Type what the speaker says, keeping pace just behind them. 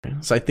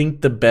So I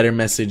think the better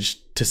message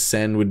to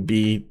send would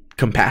be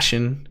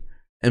compassion,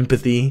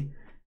 empathy,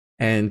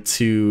 and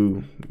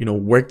to,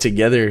 work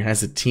together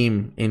as a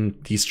team in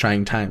these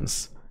trying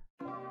times.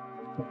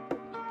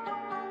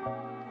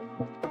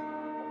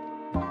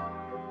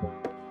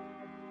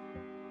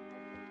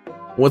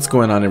 What's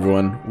going on,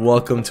 everyone?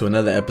 Welcome to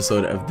another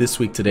episode of This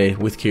Week Today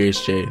with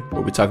Curious J,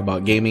 where we talk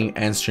about gaming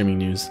and streaming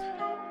news.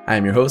 I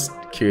am your host,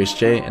 Curious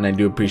J, and I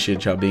do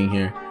appreciate y'all being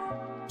here.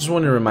 Just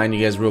want to remind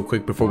you guys real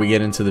quick before we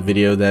get into the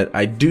video that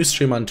I do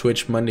stream on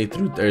Twitch Monday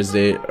through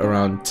Thursday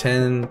around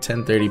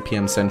 10:30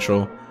 p.m.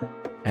 Central,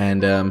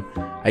 and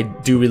I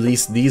do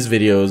release these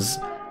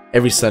videos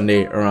every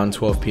Sunday around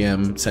 12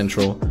 p.m.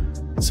 Central.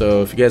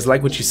 So if you guys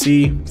like what you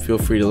see, feel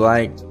free to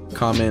like,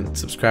 comment,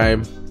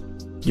 subscribe.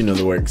 You know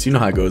the works, you know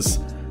how it goes.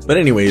 But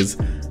anyways,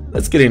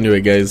 let's get into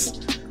it, guys.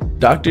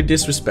 Dr.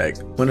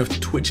 Disrespect, one of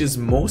Twitch's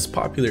most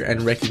popular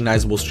and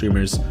recognizable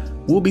streamers,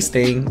 will be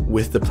staying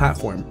with the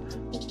platform.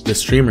 The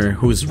streamer,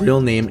 whose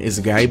real name is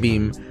Guy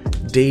Beam,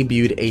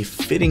 debuted a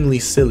fittingly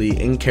silly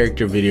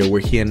in-character video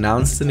where he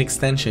announced an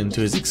extension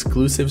to his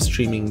exclusive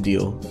streaming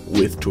deal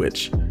with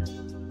Twitch.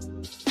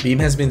 Beam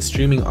has been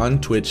streaming on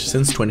Twitch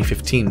since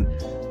 2015.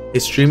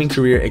 His streaming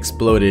career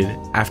exploded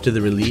after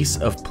the release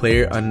of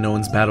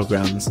PlayerUnknown's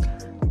Battlegrounds,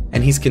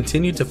 and he's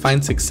continued to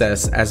find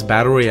success as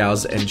battle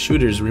royales and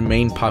shooters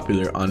remain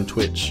popular on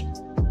Twitch.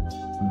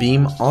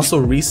 Beam also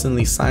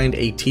recently signed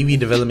a TV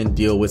development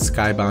deal with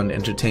Skybound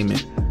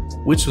Entertainment,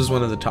 which was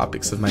one of the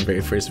topics of my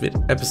very first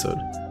episode.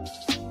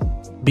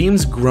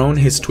 Beam's grown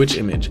his Twitch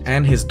image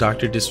and his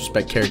Dr.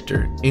 Disrespect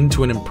character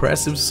into an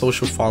impressive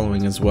social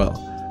following as well.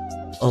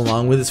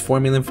 Along with his 4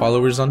 million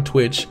followers on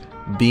Twitch,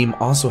 Beam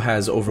also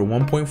has over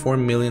 1.4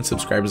 million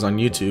subscribers on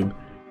YouTube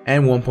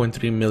and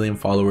 1.3 million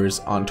followers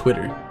on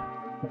Twitter.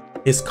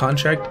 His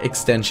contract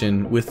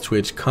extension with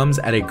Twitch comes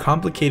at a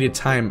complicated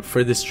time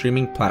for the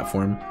streaming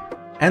platform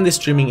and the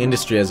streaming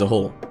industry as a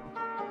whole.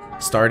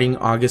 Starting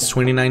August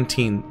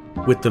 2019,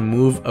 with the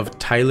move of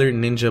Tyler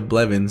Ninja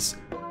Blevins,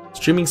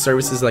 streaming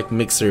services like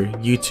Mixer,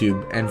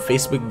 YouTube, and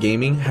Facebook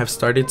Gaming have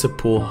started to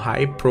pull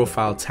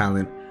high-profile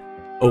talent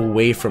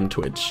away from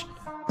Twitch.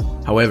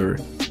 However,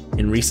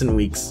 in recent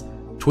weeks,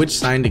 Twitch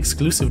signed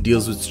exclusive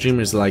deals with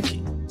streamers like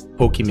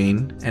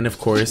Pokimane and, of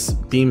course,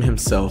 Beam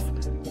himself,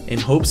 in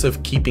hopes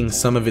of keeping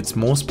some of its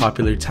most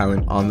popular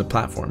talent on the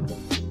platform.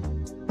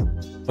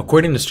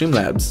 According to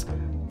Streamlabs,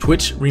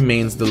 Twitch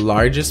remains the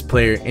largest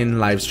player in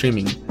live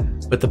streaming,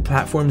 but the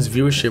platform's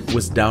viewership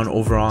was down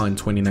overall in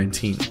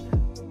 2019,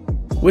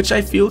 which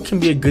I feel can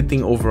be a good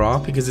thing overall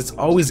because it's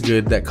always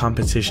good that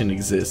competition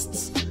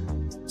exists.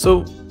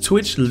 So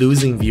Twitch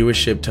losing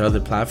viewership to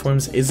other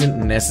platforms isn't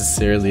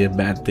necessarily a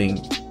bad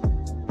thing.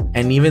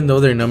 And even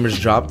though their numbers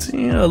dropped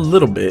a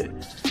little bit,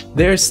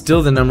 they're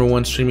still the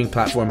 #1 streaming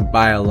platform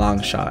by a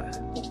long shot.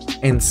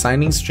 And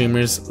signing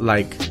streamers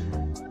like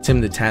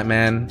Tim the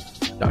Tatman,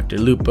 Dr.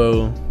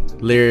 Lupo,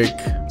 Lyric,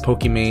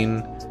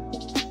 Pokimane,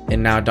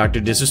 and now Dr.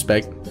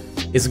 Disrespect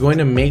is going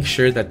to make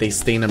sure that they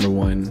stay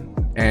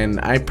 #1. And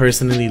I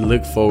personally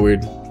look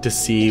forward to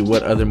see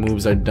what other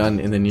moves are done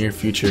in the near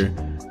future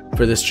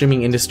for the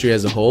streaming industry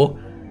as a whole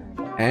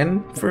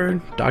and for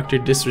Dr.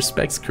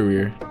 Disrespect's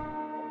career.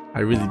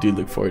 I really do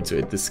look forward to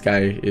it. This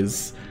guy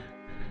is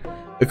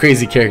a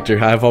crazy character.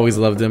 I've always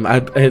loved him.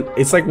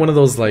 It's like one of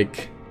those,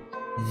 like,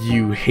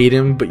 you hate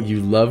him but you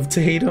love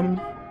to hate him.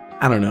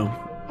 I don't know.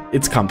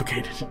 It's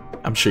complicated.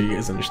 I'm sure you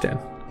guys understand.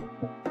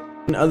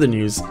 In other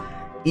news,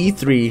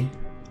 E3,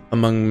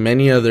 among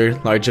many other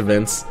large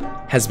events,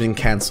 has been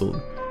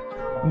cancelled.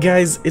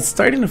 Guys, it's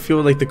starting to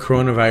feel like the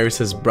coronavirus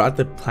has brought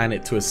the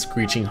planet to a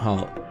screeching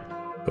halt.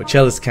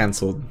 Coachella is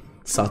cancelled.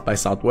 South by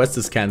Southwest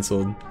is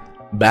cancelled.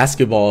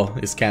 Basketball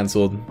is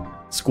cancelled.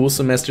 School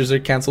semesters are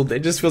cancelled. It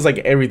just feels like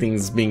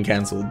everything's being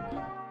cancelled.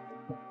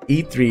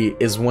 E3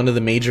 is one of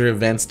the major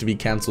events to be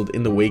cancelled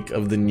in the wake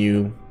of the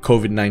new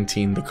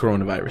COVID-19, the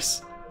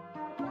coronavirus.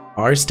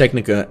 Ars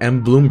Technica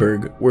and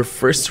Bloomberg were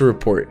first to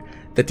report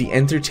that the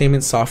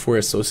Entertainment Software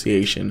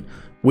Association,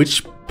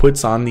 which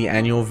puts on the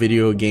annual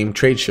video game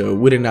trade show,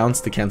 would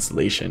announce the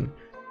cancellation.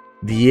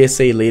 The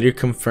ESA later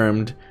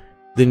confirmed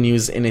the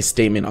news in a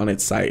statement on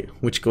its site,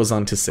 which goes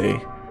on to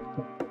say,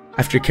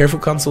 "After careful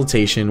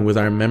consultation with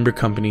our member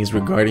companies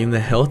regarding the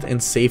health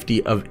and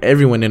safety of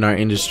everyone in our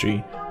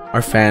industry,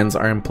 our fans,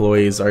 our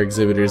employees, our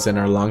exhibitors, and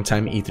our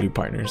longtime E3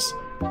 partners,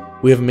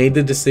 we have made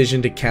the decision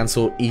to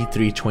cancel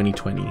E3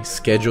 2020,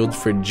 scheduled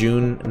for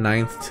June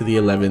 9th to the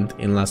 11th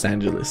in Los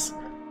Angeles.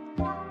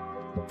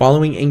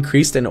 Following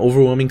increased and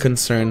overwhelming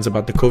concerns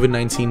about the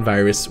COVID-19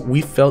 virus,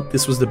 we felt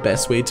this was the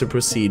best way to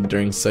proceed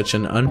during such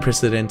an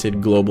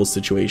unprecedented global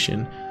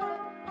situation.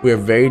 We are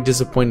very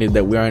disappointed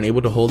that we are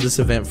unable to hold this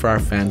event for our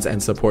fans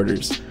and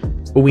supporters,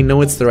 but we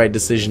know it's the right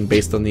decision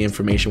based on the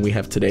information we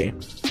have today.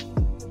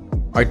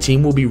 Our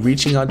team will be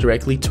reaching out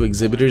directly to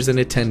exhibitors and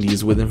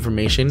attendees with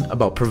information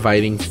about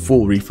providing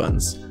full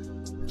refunds.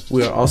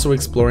 We are also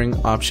exploring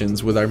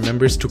options with our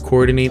members to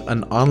coordinate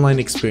an online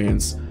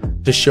experience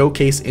to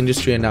showcase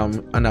industry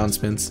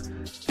announcements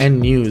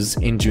and news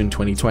in June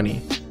 2020.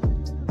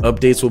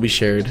 Updates will be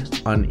shared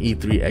on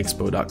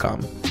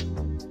e3expo.com.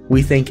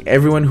 We thank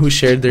everyone who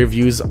shared their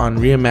views on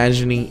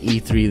reimagining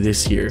E3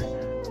 this year.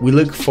 We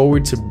look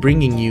forward to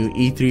bringing you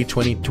E3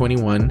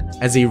 2021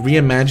 as a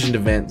reimagined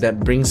event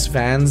that brings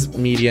fans,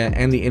 media,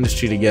 and the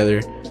industry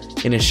together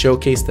in a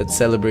showcase that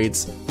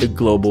celebrates the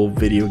global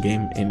video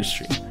game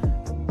industry.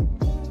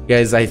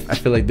 Guys, I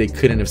feel like they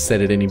couldn't have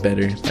said it any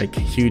better. Like,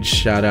 huge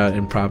shout out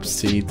and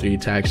props to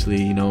E3 to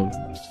actually,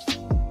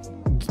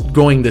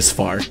 going this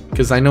far,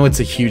 because I know it's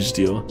a huge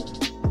deal.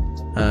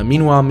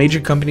 Meanwhile, major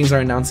companies are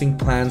announcing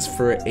plans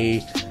for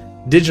a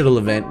digital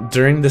event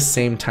during the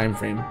same time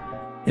frame.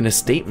 In a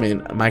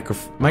statement,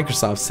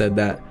 Microsoft said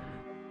that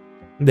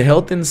the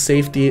health and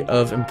safety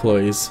of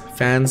employees,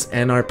 fans,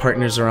 and our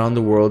partners around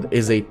the world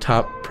is a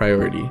top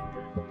priority.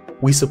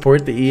 We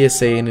support the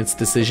ESA in its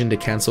decision to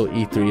cancel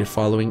E3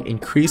 following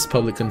increased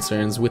public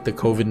concerns with the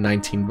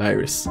COVID-19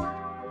 virus.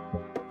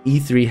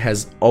 E3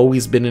 has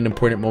always been an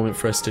important moment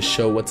for us to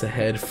show what's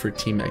ahead for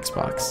Team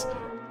Xbox.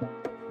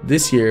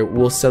 This year,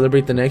 we'll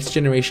celebrate the next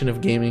generation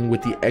of gaming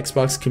with the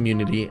Xbox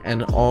community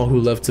and all who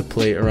love to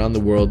play around the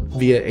world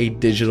via a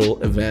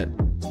digital event.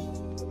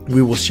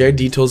 We will share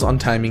details on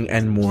timing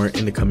and more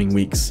in the coming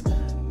weeks.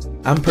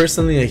 I'm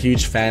personally a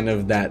huge fan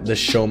of that the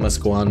show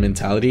must go on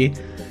mentality,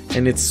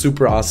 and it's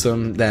super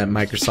awesome that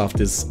Microsoft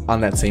is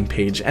on that same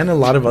page, and a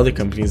lot of other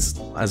companies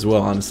as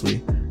well, honestly.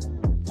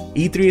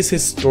 E3 is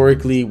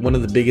historically one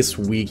of the biggest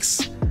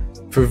weeks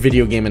for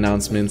video game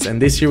announcements, and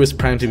this year was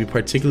primed to be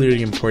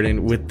particularly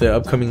important with the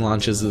upcoming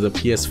launches of the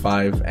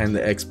PS5 and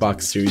the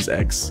Xbox Series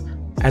X.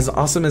 As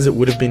awesome as it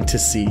would have been to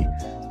see,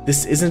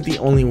 this isn't the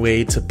only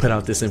way to put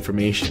out this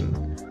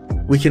information.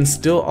 We can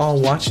still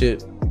all watch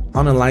it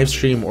on a live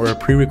stream or a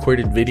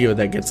pre-recorded video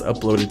that gets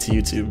uploaded to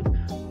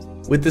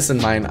YouTube. With this in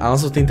mind, I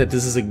also think that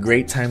this is a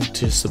great time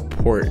to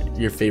support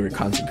your favorite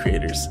content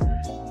creators.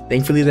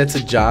 Thankfully, that's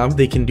a job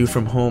they can do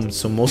from home,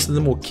 so most of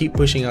them will keep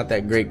pushing out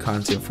that great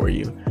content for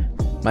you,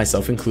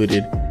 myself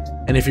included.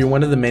 And if you're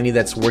one of the many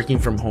that's working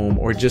from home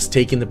or just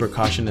taking the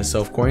precaution to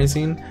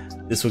self-quarantine,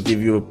 this will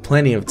give you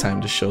plenty of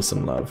time to show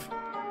some love.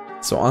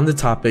 So on the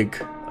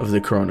topic of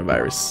the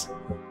coronavirus,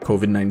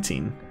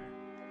 COVID-19,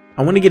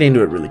 I want to get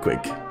into it really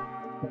quick.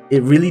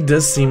 It really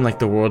does seem like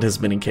the world has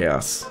been in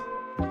chaos.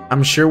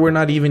 I'm sure we're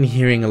not even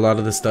hearing a lot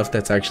of the stuff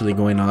that's actually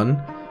going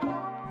on,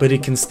 but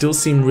it can still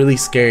seem really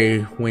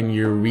scary when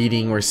you're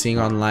reading or seeing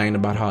online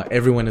about how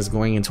everyone is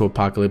going into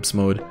apocalypse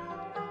mode,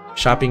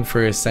 shopping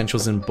for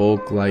essentials in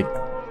bulk like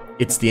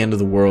it's the end of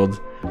the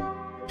world,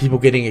 people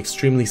getting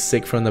extremely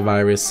sick from the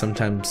virus,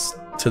 sometimes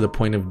to the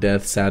point of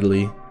death,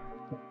 sadly.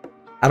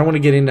 I don't want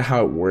to get into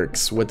how it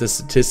works, what the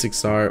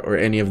statistics are, or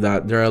any of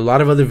that. There are a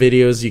lot of other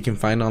videos you can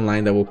find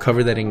online that will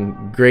cover that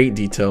in great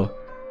detail.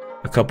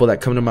 A couple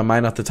that come to my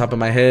mind off the top of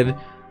my head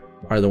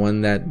are the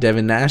one that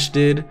Devin Nash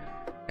did,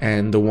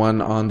 and the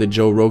one on the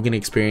Joe Rogan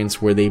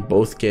Experience, where they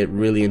both get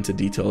really into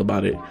detail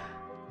about it.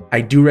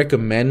 I do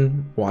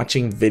recommend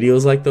watching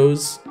videos like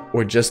those,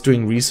 or just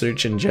doing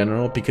research in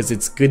general, because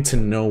it's good to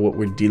know what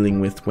we're dealing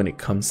with when it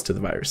comes to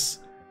the virus.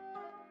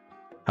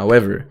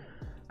 However,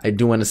 I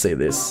do want to say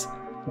this.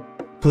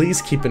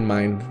 Please keep in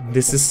mind,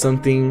 this is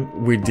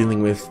something we're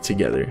dealing with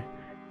together.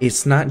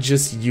 It's not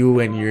just you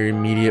and your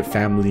immediate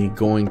family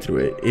going through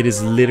it. It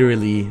is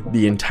literally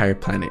the entire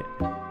planet.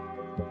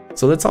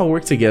 So let's all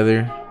work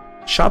together.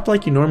 Shop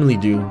like you normally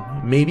do.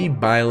 Maybe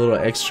buy a little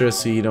extra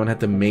so you don't have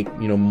to make,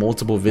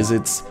 multiple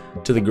visits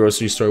to the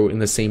grocery store in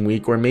the same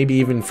week, or maybe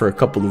even for a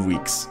couple of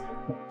weeks.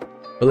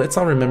 But let's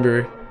all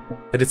remember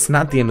that it's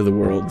not the end of the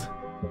world.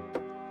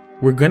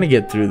 We're gonna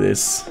get through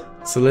this,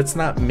 so let's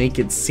not make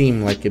it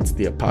seem like it's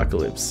the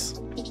apocalypse.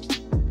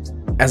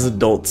 As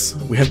adults,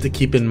 we have to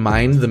keep in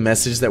mind the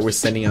message that we're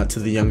sending out to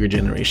the younger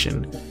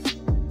generation.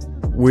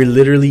 We're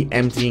literally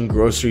emptying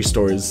grocery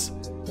stores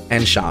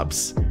and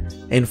shops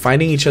and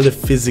finding each other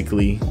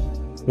physically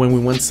when we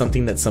want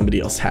something that somebody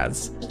else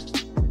has.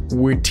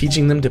 We're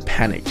teaching them to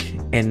panic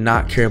and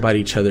not care about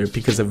each other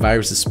because a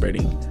virus is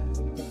spreading.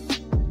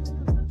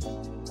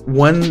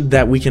 One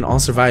that we can all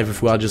survive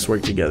if we all just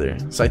work together.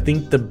 So I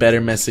think the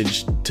better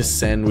message to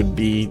send would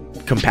be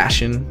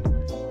compassion,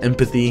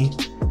 empathy,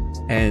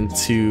 and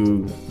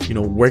to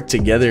work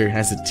together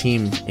as a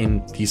team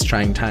in these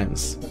trying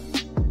times.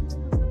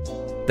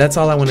 That's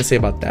all I want to say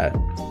about that.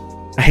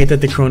 I hate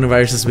that the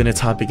coronavirus has been a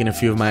topic in a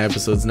few of my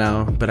episodes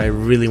now, but I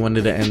really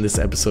wanted to end this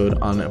episode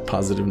on a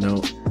positive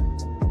note.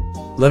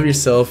 Love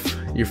yourself,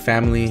 your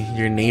family,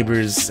 your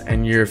neighbors,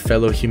 and your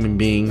fellow human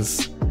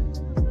beings.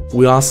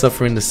 We all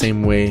suffer in the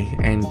same way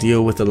and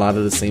deal with a lot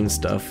of the same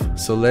stuff,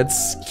 so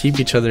let's keep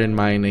each other in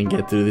mind and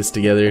get through this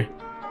together.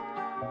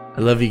 I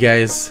love you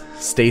guys.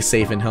 Stay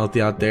safe and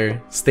healthy out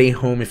there. Stay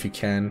home if you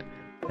can.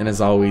 And as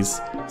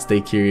always,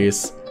 stay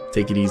curious.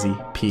 Take it easy.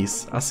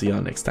 Peace. I'll see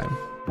y'all next time.